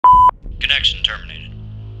Terminated.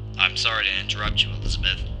 I'm sorry to interrupt you,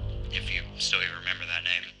 Elizabeth, if you still even remember that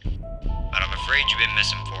name, but I'm afraid you've been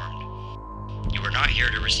misinformed. You are not here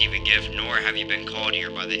to receive a gift, nor have you been called here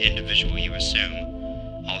by the individual you assume,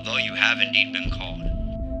 although you have indeed been called.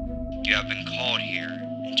 You have been called here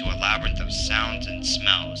into a labyrinth of sounds and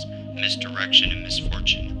smells, misdirection and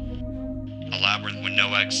misfortune. A labyrinth with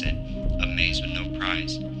no exit, a maze with no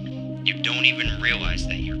prize. You don't even realize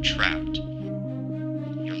that you're trapped.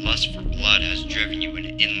 Your lust for blood has driven you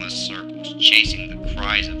in endless circles, chasing the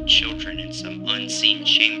cries of children in some unseen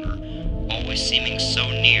chamber, always seeming so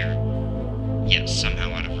near, yet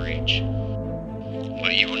somehow out of reach.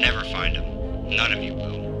 But you will never find them. None of you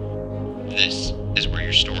will. This is where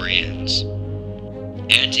your story ends.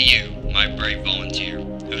 And to you, my brave volunteer,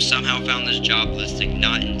 who somehow found this job listing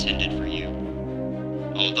not intended for you.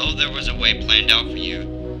 Although there was a way planned out for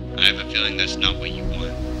you, I have a feeling that's not what you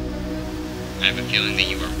want. I have a feeling that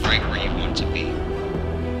you are right where you want to be.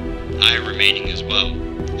 I am remaining as well.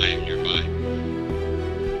 I am nearby.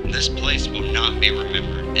 This place will not be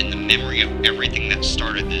remembered, and the memory of everything that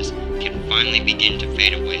started this can finally begin to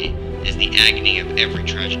fade away as the agony of every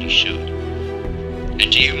tragedy should.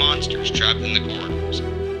 And to you monsters trapped in the corridors,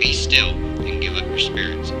 be still and give up your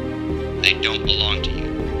spirits. They don't belong to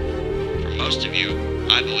you. For most of you,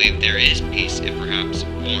 I believe there is peace and perhaps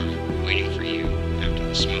warmth waiting for you after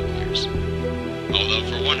the smoke clears. Although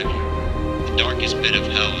for one of you, the darkest pit of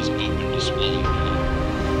hell is open to swallow you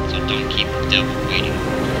whole. So don't keep the devil waiting,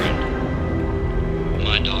 friend.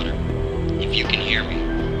 My daughter, if you can hear me,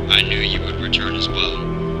 I knew you would return as well.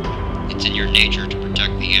 It's in your nature to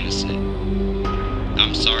protect the innocent.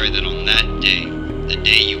 I'm sorry that on that day, the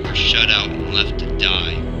day you were shut out and left to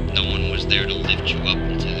die, no one was there to lift you up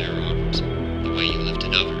into their arms, the way you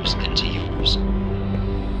lifted others into yours.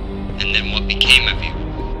 And then what became of you?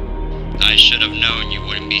 I should have known you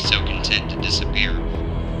wouldn't be so content to disappear.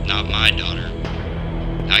 Not my daughter.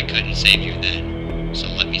 I couldn't save you then, so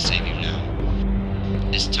let me save you now.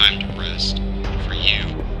 It's time to rest, for you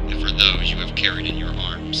and for those you have carried in your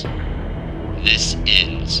arms. This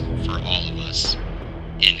ends for all of us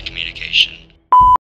in communication.